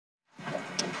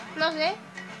No sé.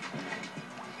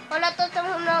 Hola a todos, estamos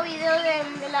en un nuevo video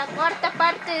de la cuarta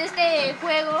parte de este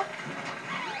juego.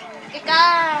 Que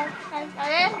cada... A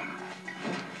ver.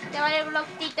 De Battleblock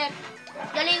Titer.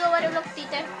 Yo le digo Battleblock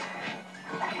Titer.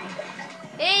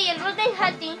 ¡Ey! El Golden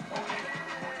Hattie.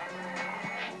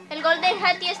 El Golden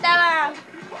Hattie estaba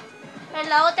en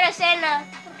la otra escena.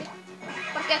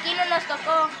 Porque aquí no nos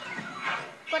tocó.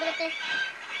 Acuérdate.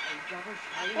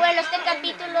 Bueno, este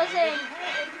capítulo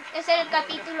es el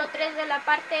capítulo 3 de la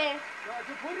parte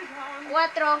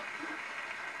 4.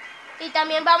 Y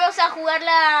también vamos a jugar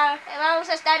vamos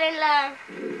a estar en la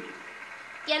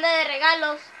tienda de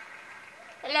regalos,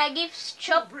 en la gift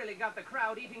shop.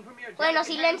 Bueno,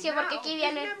 silencio porque aquí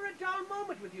viene.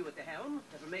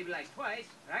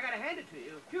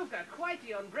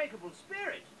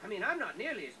 I mean, I'm not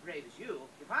nearly as brave as you.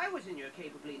 If I was in your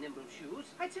capably nimble shoes,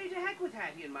 I'd say to heck with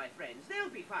Hattie and my friends. They'll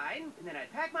be fine. And then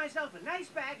I'd pack myself a nice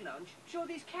bag lunch, show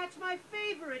these cats my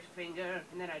favorite finger,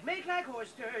 and then I'd make like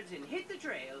horse turds and hit the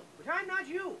trail. But I'm not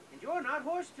you, and you're not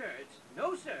horse turds.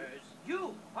 No, sirs.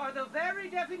 You are the very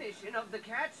definition of the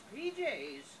cat's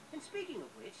PJs. And speaking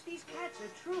of which, these cats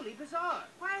are truly bizarre.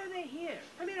 Why are they here?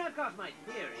 I mean, I've got my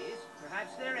theories.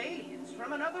 Perhaps they're aliens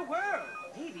from another world.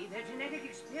 Maybe their genetic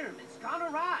experiments gone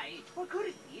awry. Or could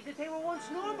it be that they were once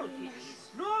normal kitties?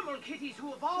 Normal kitties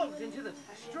who evolved into the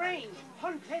strange,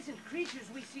 unpleasant creatures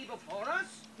we see before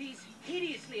us? These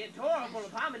hideously adorable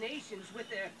abominations with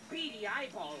their beady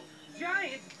eyeballs,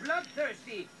 giant,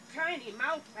 bloodthirsty, tiny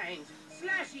mouth fangs,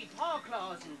 slashy paw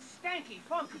claws, and stanky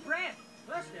funk breath.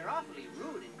 Plus, they're awfully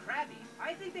rude and crabby.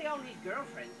 I think they all need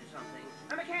girlfriends or something.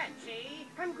 I'm a cat, see?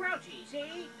 I'm grouchy,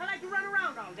 see? I like to run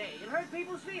around all day and hurt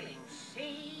people's feelings,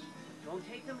 see? Don't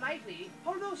take them lightly.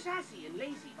 Although sassy and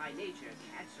lazy by nature,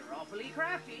 cats are awfully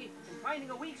crafty, and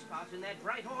finding a weak spot in that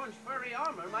bright orange furry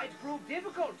armor might prove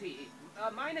difficulty.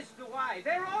 Minus the why.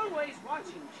 They're always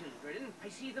watching children. I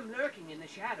see them lurking in the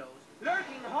shadows.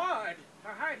 Lurking hard,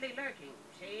 or hardly lurking,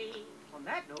 see? On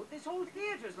that note, this whole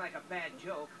theater's like a bad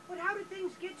joke. But how did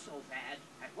things get so bad?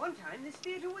 At one time, this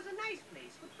theater was a nice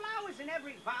place, with flowers in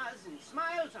every vase and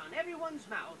smiles on everyone's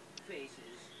mouth.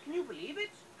 Faces. Can you believe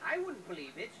it? I wouldn't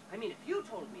believe it. I mean, if you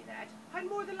told me that, I'd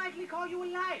more than likely call you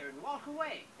a liar and walk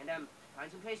away. And,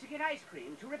 find some place to get ice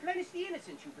cream to replenish the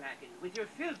innocence you blackened with your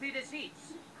filthy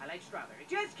deceits. I like strawberry.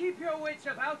 Just keep your wits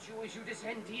about you as you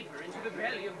descend deeper into the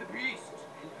belly of the beast.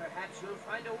 And perhaps you'll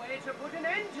find a way to put an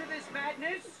end to this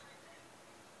madness.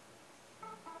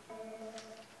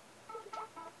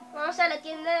 Vamos a la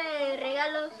tienda de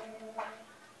regalos.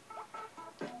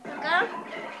 Acá.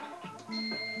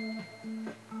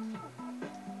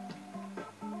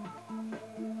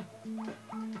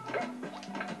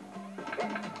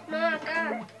 No,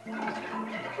 acá.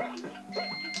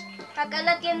 Acá es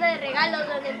la tienda de regalos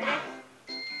donde entré.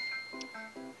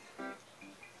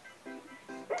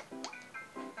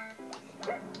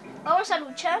 Vamos a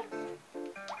luchar.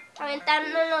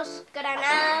 Aventándonos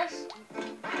granadas.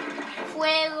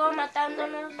 Fuego,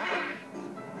 matándonos.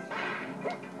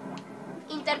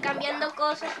 Intercambiando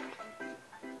cosas.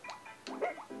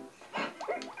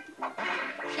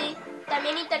 Sí,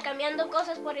 también intercambiando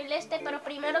cosas por el pero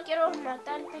primero quiero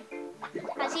matarte.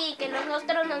 Así que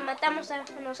nosotros nos matamos a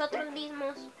nosotros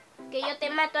mismos. Que yo te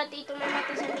mato a ti y tú me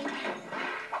matas a mí.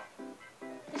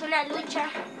 Es una lucha.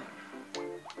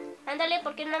 Ándale,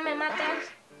 ¿por qué no me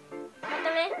matas?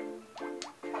 Mátame.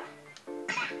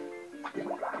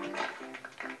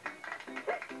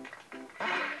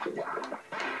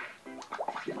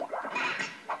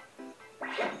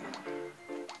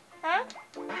 ¿Ah?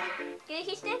 ¿Qué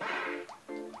dijiste?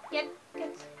 ¿Ya?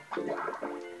 ¿Qué?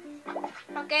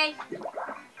 Ok.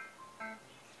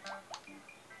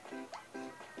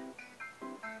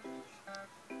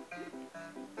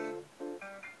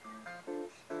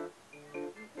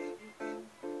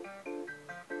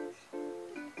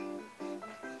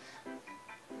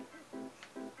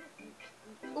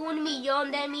 Un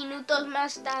millón de minutos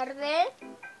más tarde.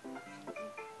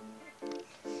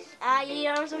 Ah, ya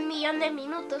llevamos 1 millón de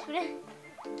minutos, ¿verdad?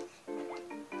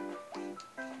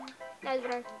 Es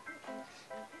broma.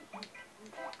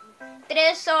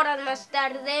 3 horas más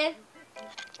tarde.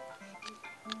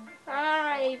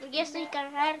 Ay, ya estoy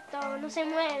harto. No se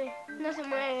mueve, no se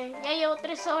mueve. Ya llevo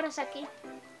 3 horas aquí.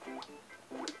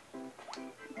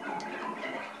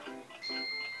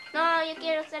 No, yo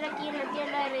quiero estar aquí en la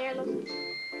tienda de regalos.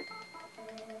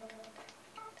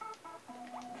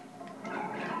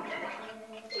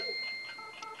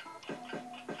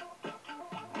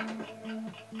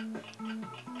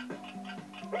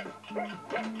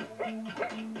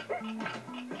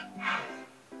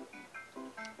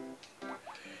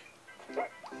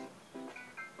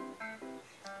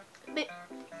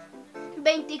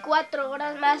 24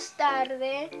 horas más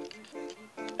tarde.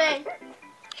 Ven,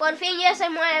 por fin ya se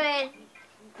mueve.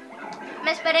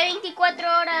 Me esperé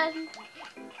 24 horas.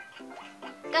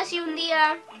 Casi un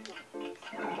día.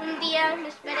 Un día me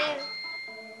esperé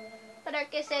para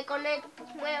que se conecte,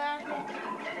 mueva.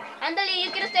 Ándale,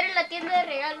 yo quiero estar en la tienda de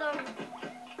regalo.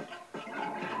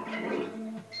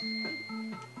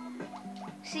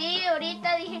 Sí,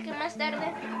 ahorita dije que más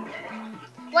tarde.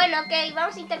 Bueno, ok,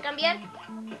 vamos a intercambiar.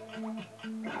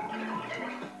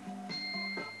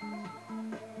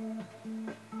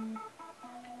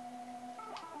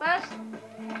 ¿Vas?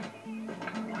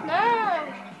 No.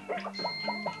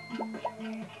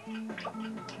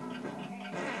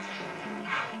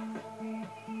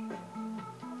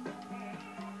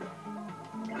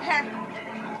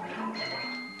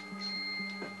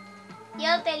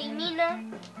 Yo te elimino.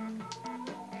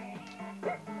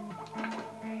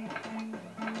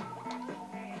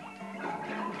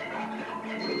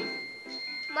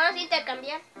 Vamos a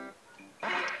intercambiar.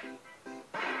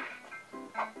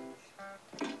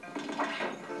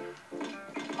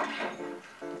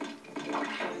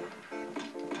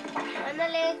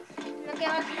 Ándale, ¿no que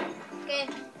vas? ¿Qué?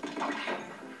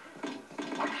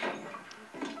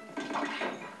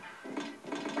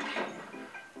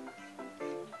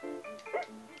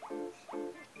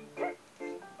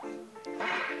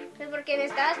 Pues porque me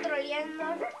estabas troleando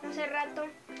hace rato.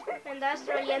 Me andabas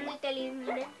troleando y te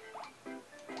eliminé.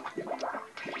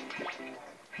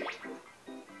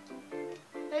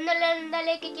 Ándale,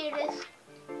 ándale, ¿qué quieres?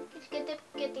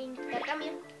 Que te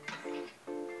intercambie.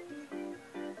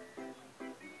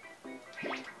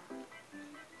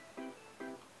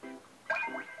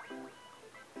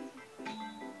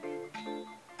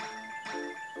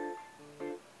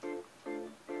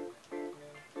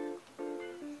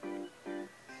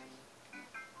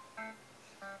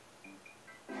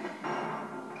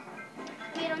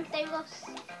 Vieron, tengo...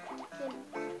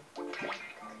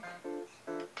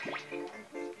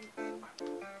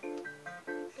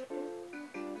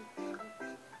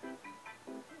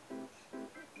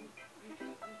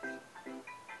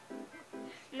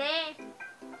 Ne.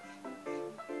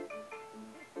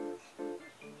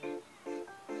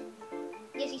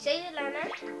 16 de lana.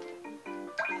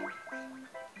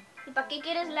 ¿Y para qué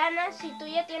quieres lana si tú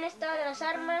ya tienes todas las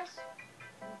armas?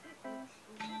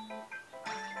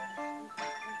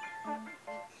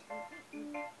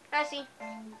 Ah, sí.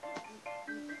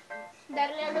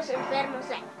 Darle a los enfermos.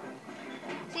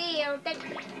 Sí, aún tengo.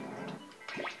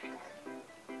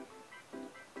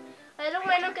 Es lo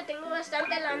bueno que tengo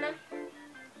bastante lana.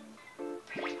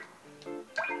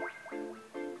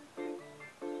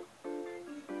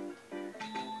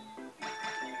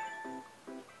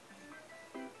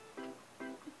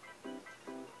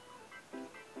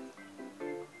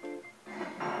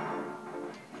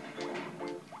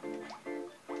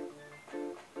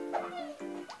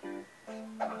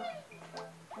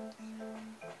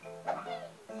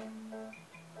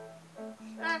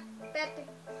 Ah, espérate.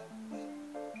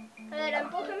 A ver,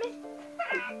 empújame.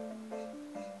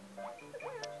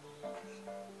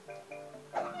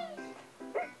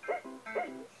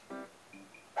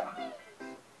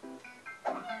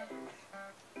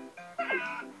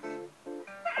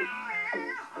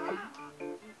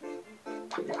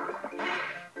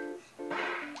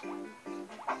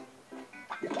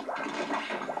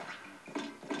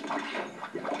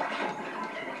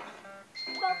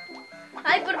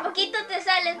 Ay, por poquito te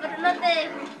sales, pero no te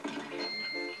dejo.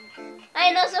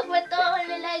 Ay, no, eso fue todo.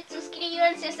 Denle like,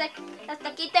 suscríbanse. Hasta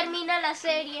aquí termina la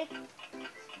serie.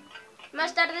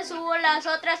 Más tarde subo las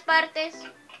otras partes.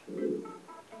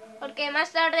 Porque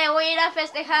más tarde voy a ir a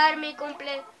festejar mi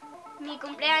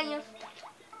cumpleaños.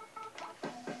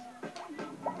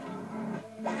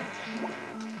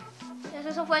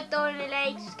 Eso fue todo. Denle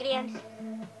like, suscríbanse.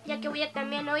 Ya que voy a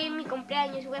también hoy en mi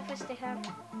cumpleaños y voy a festejar.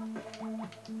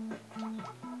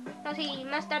 Así,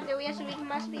 más tarde voy a subir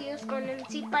más videos con el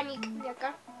Sea Panic de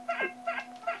acá.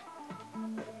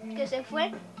 Que se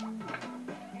fue.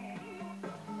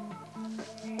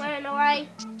 Bueno, bye.